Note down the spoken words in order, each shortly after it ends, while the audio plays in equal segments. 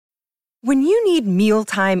When you need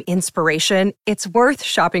mealtime inspiration, it's worth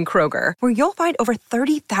shopping Kroger, where you'll find over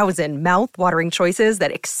 30,000 mouth-watering choices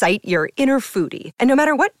that excite your inner foodie. And no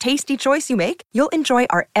matter what tasty choice you make, you'll enjoy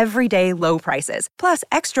our everyday low prices, plus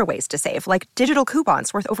extra ways to save, like digital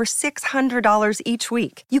coupons worth over $600 each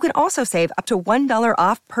week. You can also save up to $1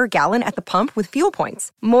 off per gallon at the pump with fuel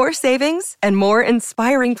points. More savings and more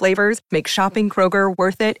inspiring flavors make shopping Kroger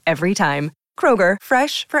worth it every time. Kroger,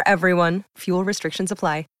 fresh for everyone. Fuel restrictions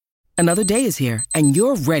apply. Another day is here, and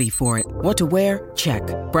you're ready for it. What to wear? Check.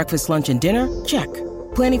 Breakfast, lunch, and dinner? Check.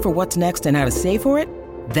 Planning for what's next and how to save for it?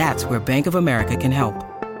 That's where Bank of America can help.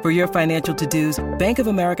 For your financial to-dos, Bank of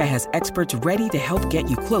America has experts ready to help get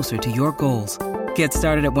you closer to your goals. Get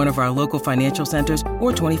started at one of our local financial centers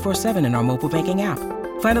or 24/7 in our mobile banking app.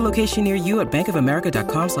 Find a location near you at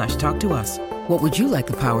bankofamerica.com/talktous. What would you like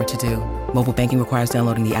the power to do? Mobile banking requires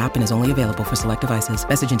downloading the app and is only available for select devices.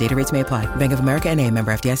 Message and data rates may apply. Bank of America N.A.,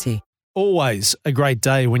 member FDIC. Always a great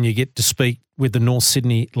day when you get to speak with the North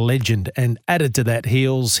Sydney legend. And added to that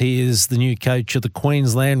heels, he is the new coach of the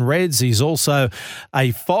Queensland Reds. He's also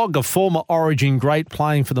a FOG, a former Origin great,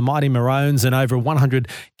 playing for the mighty Maroons and over 100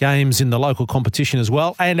 games in the local competition as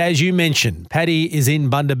well. And as you mentioned, Paddy is in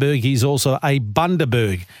Bundaberg. He's also a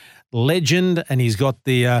Bundaberg legend, and he's got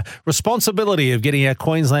the responsibility of getting our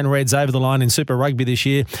Queensland Reds over the line in Super Rugby this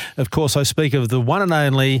year. Of course, I speak of the one and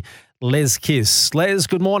only Les Kiss. Les,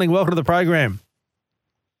 good morning. Welcome to the program.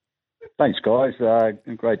 Thanks, guys.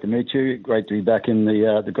 Great to meet you. Great to be back in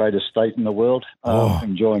the greatest state in the world.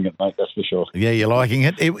 Enjoying it, mate, that's for sure. Yeah, you're liking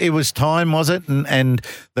it. It was time, was it? And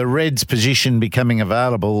the Reds' position becoming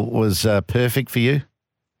available was perfect for you?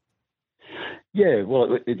 Yeah,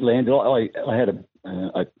 well, it landed. I had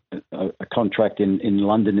a contract in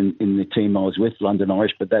London in the team I was with, London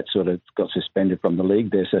Irish, but that sort of got suspended from the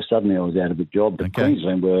league there. So suddenly I was out of a job. But Okay.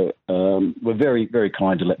 Queensland were very, very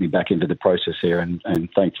kind to let me back into the process here, and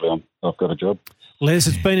thankfully I've got a job. Les,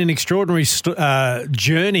 it's been an extraordinary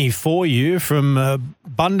journey for you from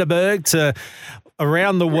Bundaberg to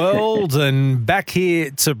around the world and back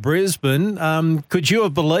here to Brisbane. Could you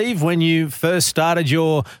have believed when you first started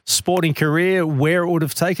your sporting career where it would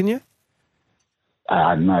have taken you?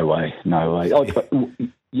 No way.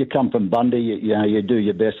 You come from Bundy, you do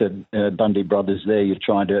your best at Bundy Brothers there. You're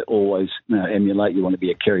trying to always emulate. You want to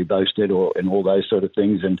be a Kerry Boasted and all those sort of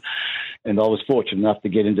things. And I was fortunate enough to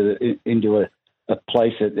get into a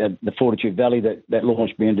place at the Fortitude Valley that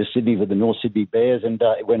launched me into Sydney with the North Sydney Bears, and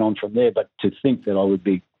it went on from there. But to think that I would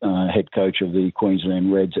be head coach of the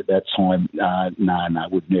Queensland Reds at that time,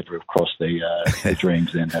 would never have crossed the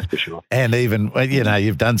dreams then, that's for sure. And even,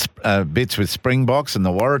 you've done bits with Springboks and the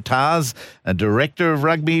Waratahs, a director of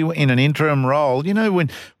rugby in an interim role.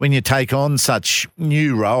 When you take on such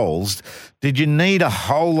new roles, did you need a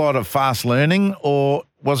whole lot of fast learning, or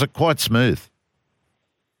was it quite smooth?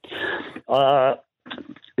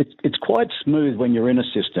 It's quite smooth when you're in a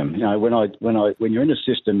system. When you're in a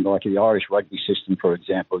system like the Irish rugby system, for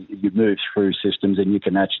example, you move through systems and you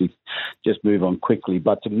can actually just move on quickly.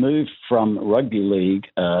 But to move from rugby league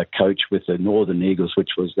coach with the Northern Eagles,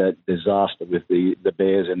 which was that disaster with the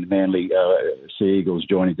Bears and the Manly Sea Eagles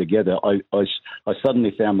joining together, I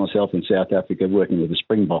suddenly found myself in South Africa working with the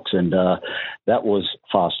Springboks, and that was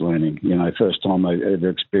fast learning. First time I ever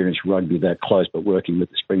experienced rugby that close, but working with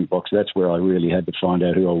the Springboks, that's where I really had to find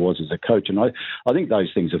out who I was as a coach. And I think those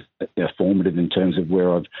things are formative in terms of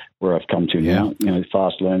where I've come to now.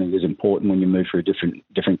 Fast learning is important when you move through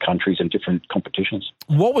different countries and different competitions.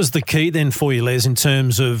 What was the key then for you, Les, in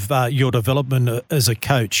terms of your development as a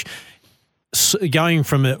coach? Going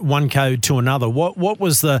from one code to another, what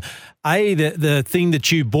was the thing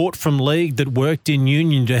that you bought from league that worked in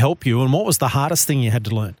union to help you, and what was the hardest thing you had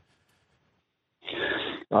to learn?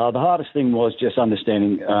 The hardest thing was just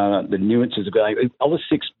understanding the nuances of game. I was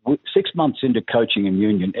six months into coaching in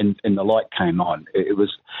union, and the light came on. It was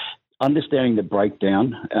understanding the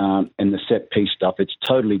breakdown and the set piece stuff. It's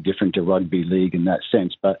totally different to rugby league in that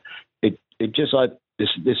sense, but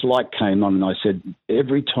this light came on, and I said,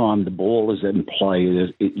 every time the ball is in play,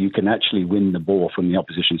 you can actually win the ball from the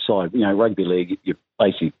opposition side. Rugby league, you're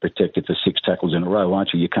basically protected for 6 tackles in a row,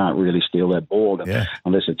 aren't you? You can't really steal that ball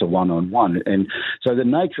unless it's a one-on-one. And so the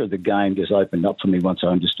nature of the game just opened up for me once I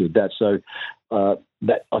understood that. So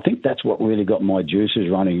I think that's what really got my juices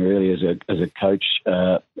running, really, as a coach.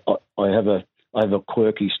 I have a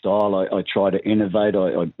quirky style. I try to innovate.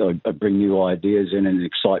 I bring new ideas in and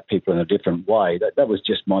excite people in a different way. That was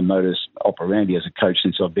just my modus operandi as a coach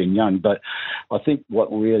since I've been young. But I think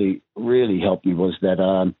what really, really helped me was that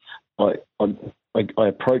I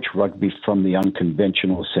approach rugby from the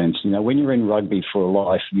unconventional sense. When you're in rugby for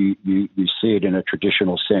life, you see it in a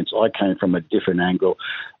traditional sense. I came from a different angle.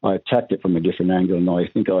 I attacked it from a different angle, and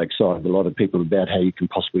I think I excited a lot of people about how you can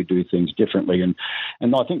possibly do things differently. And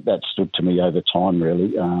I think that stood to me over time,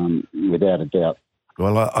 really, without a doubt.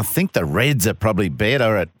 Well, I think the Reds are probably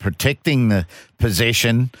better at protecting the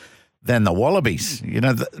possession than the Wallabies.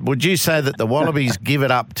 Would you say that the Wallabies give it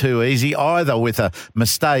up too easy, either with a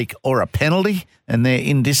mistake or a penalty, and they're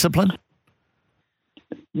indisciplined?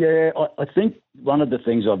 Yeah, I think one of the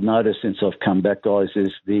things I've noticed since I've come back, guys, is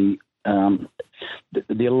the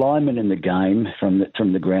alignment in the game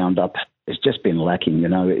from the ground up has just been lacking.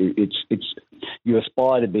 It's you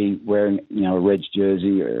aspire to be wearing a Reds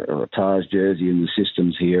jersey or a Tars jersey in the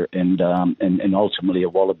systems here, and ultimately a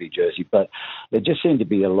Wallaby jersey, but there just seemed to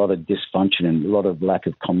be a lot of dysfunction and a lot of lack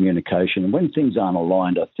of communication. And when things aren't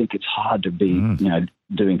aligned, I think it's hard to be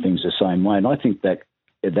doing things the same way. And I think that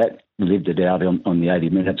lived it out on the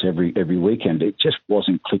 80 minutes every weekend. It just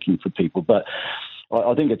wasn't clicking for people, but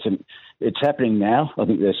I think it's happening now. I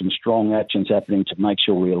think there's some strong actions happening to make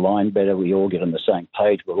sure we align better. We all get on the same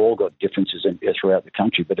page. We've all got differences throughout the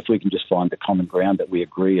country, but if we can just find the common ground that we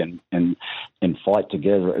agree and fight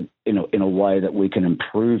together in a way that we can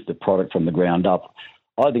improve the product from the ground up,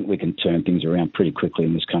 I think we can turn things around pretty quickly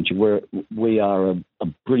in this country. We are a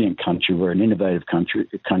brilliant country. We're an innovative country.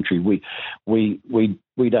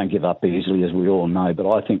 We don't give up easily, as we all know, but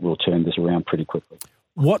I think we'll turn this around pretty quickly.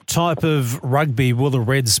 What type of rugby will the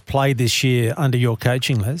Reds play this year under your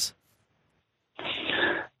coaching, Les?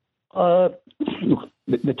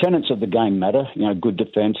 The tenets of the game matter. Good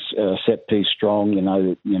defence, set piece strong.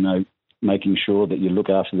 Making sure that you look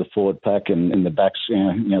after the forward pack and the backs.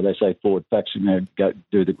 They say forward packs go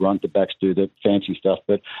do the grunt, the backs do the fancy stuff.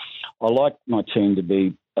 But I like my team to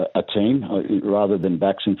be a team rather than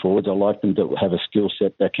backs and forwards. I like them to have a skill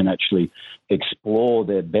set that can actually explore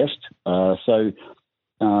their best.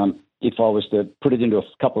 If I was to put it into a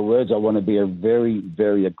couple of words, I want to be a very,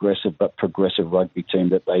 very aggressive but progressive rugby team,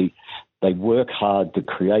 that they work hard to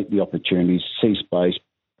create the opportunities, see space,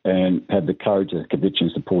 and have the courage and the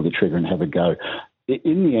convictions to pull the trigger and have a go.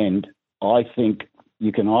 In the end, I think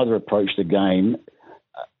you can either approach the game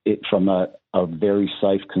from a very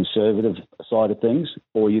safe, conservative side of things,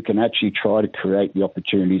 or you can actually try to create the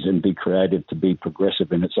opportunities and be creative to be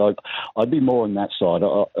progressive in it. So I'd be more on that side.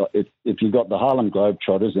 If you've got the Harlem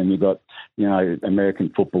Globetrotters and you've got,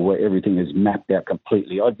 American football where everything is mapped out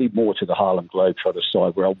completely, I'd be more to the Harlem Globetrotters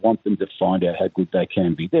side, where I want them to find out how good they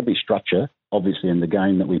can be. There'll be structure, obviously, in the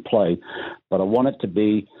game that we play, but I want it to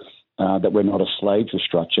be that we're not a slave to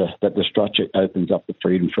structure, that the structure opens up the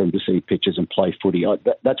freedom for them to see pitches and play footy.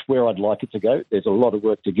 That's where I'd like it to go. There's a lot of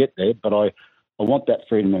work to get there, but I want that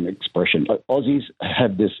freedom of expression. Aussies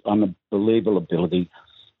have this unbelievable ability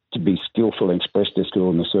to be skillful and express their skill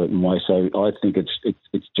in a certain way. So I think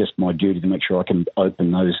it's just my duty to make sure I can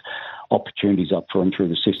open those opportunities up for them through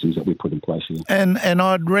the systems that we put in place here. And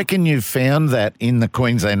I'd reckon you've found that in the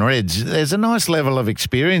Queensland Reds. There's a nice level of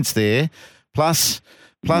experience there, plus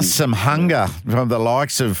some hunger from the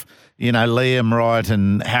likes of, Liam Wright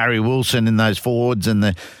and Harry Wilson in those forwards and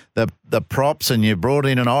the props, and you brought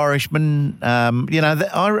in an Irishman, and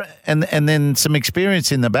then some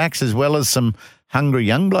experience in the backs as well as some hungry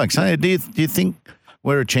young blokes. Hey, do you think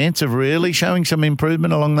we're a chance of really showing some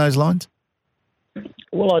improvement along those lines?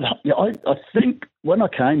 Well, I think when I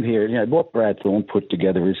came here, what Brad Thorne put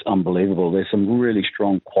together is unbelievable. There's some really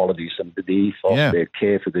strong qualities, the ethos, their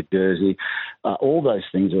care for the jersey, all those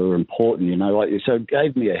things are important, So it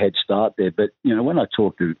gave me a head start there. But, when I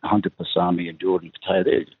talked to Hunter Pasami and Jordan Pateo,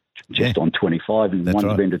 they're just on 25 and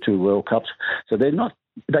one's been to 2 World Cups. So they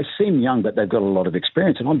seem young, but they've got a lot of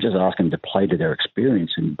experience. And I'm just asking them to play to their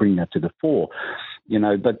experience and bring that to the fore,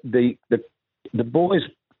 But the boys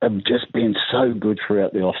have just been so good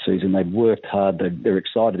throughout the off-season. They've worked hard. They're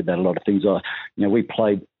excited about a lot of things. We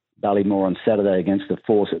played Ballymore on Saturday against the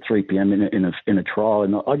Force at 3 p.m. in a trial,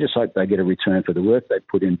 and I just hope they get a return for the work they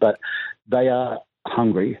put in. But they are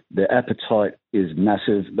hungry. Their appetite is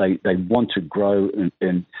massive. They want to grow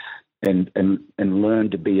and learn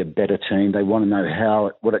to be a better team. They want to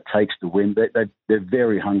know what it takes to win. They're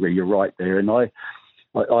very hungry. You're right there, and I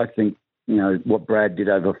think. What Brad did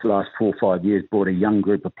over the last 4 or 5 years, brought a young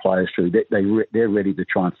group of players through. They're ready to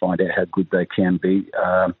try and find out how good they can be.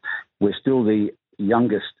 We're still the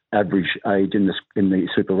youngest average age in the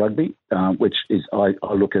Super Rugby, which is I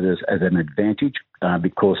look at it as an advantage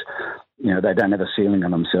because they don't have a ceiling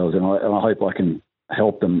on themselves, and I hope I can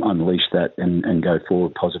help them unleash that and go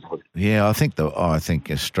forward positively. Yeah, I think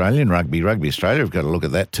Australian Rugby Australia have got to look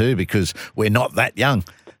at that too, because we're not that young.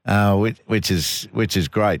 which is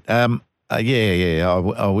great. I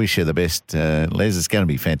wish you the best, Les. It's going to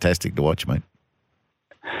be fantastic to watch, mate.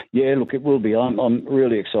 Yeah, look, it will be. I'm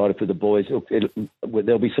really excited for the boys. Look,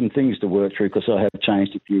 there'll be some things to work through because I have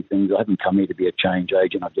changed a few things. I haven't come here to be a change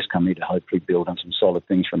agent. I've just come here to hopefully build on some solid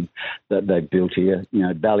things from that they've built here. You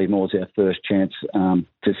know, Ballymore's our first chance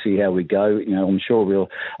to see how we go. You know, I'm sure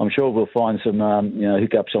we'll find some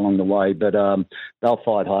hiccups along the way, but they'll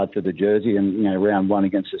fight hard for the jersey. And you know, round one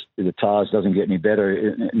against the Tars doesn't get any better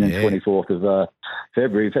in the 24th of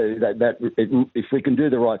February. If we can do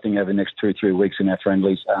the right thing over the next 2-3 weeks in our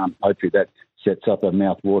friendlies, hopefully that sets up a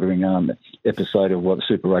mouth-watering episode of what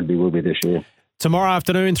Super Rugby will be this year. Tomorrow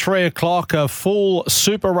afternoon, 3 o'clock, a full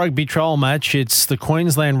Super Rugby trial match. It's the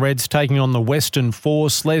Queensland Reds taking on the Western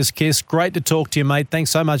Force. Les Kiss, great to talk to you, mate. Thanks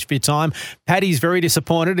so much for your time. Paddy's very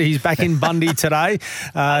disappointed. He's back in Bundy today.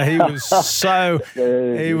 He was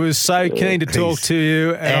so keen to talk to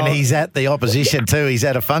you. And he's at the opposition too. He's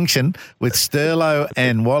at a function with Sterlo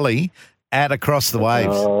and Wally out across the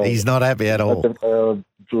waves. He's not happy at all.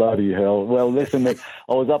 Bloody hell. Well, listen, I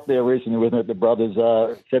was up there recently with him at the brothers'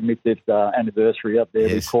 75th anniversary up there.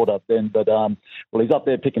 Yes. We caught up then. But, he's up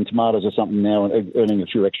there picking tomatoes or something now and earning a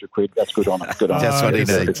few extra quid. That's good on him. That's what he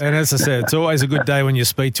needs. And as I said, it's always a good day when you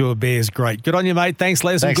speak to a Bears great. Good on you, mate. Thanks,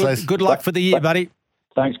 Les. Good luck for the year, buddy.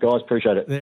 Thanks, guys. Appreciate it.